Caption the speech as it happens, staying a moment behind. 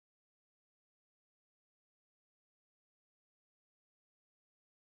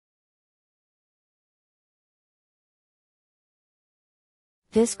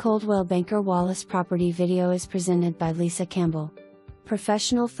This Coldwell Banker Wallace property video is presented by Campbell.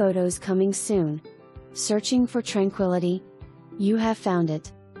 Professional photos coming soon. Searching for tranquility? You have found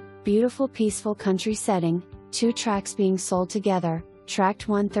it. Beautiful peaceful country setting, 2 tracts being sold together, Tract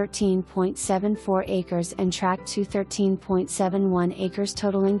 1 13.74 acres and Tract 2 13.71 acres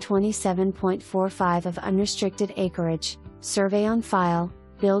totaling 27.45 of unrestricted acreage. Survey on file.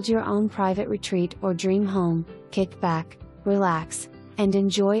 Build your own private retreat or dream home, kick back, relax, and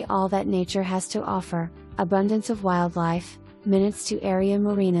enjoy all that nature has to offer. Abundance of wildlife, minutes to area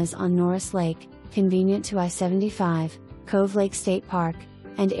marinas on Norris Lake, convenient to I-75, Cove Lake State Park,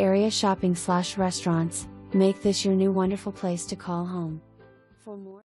 and area shopping/restaurants. Make this your new wonderful place to call home. For more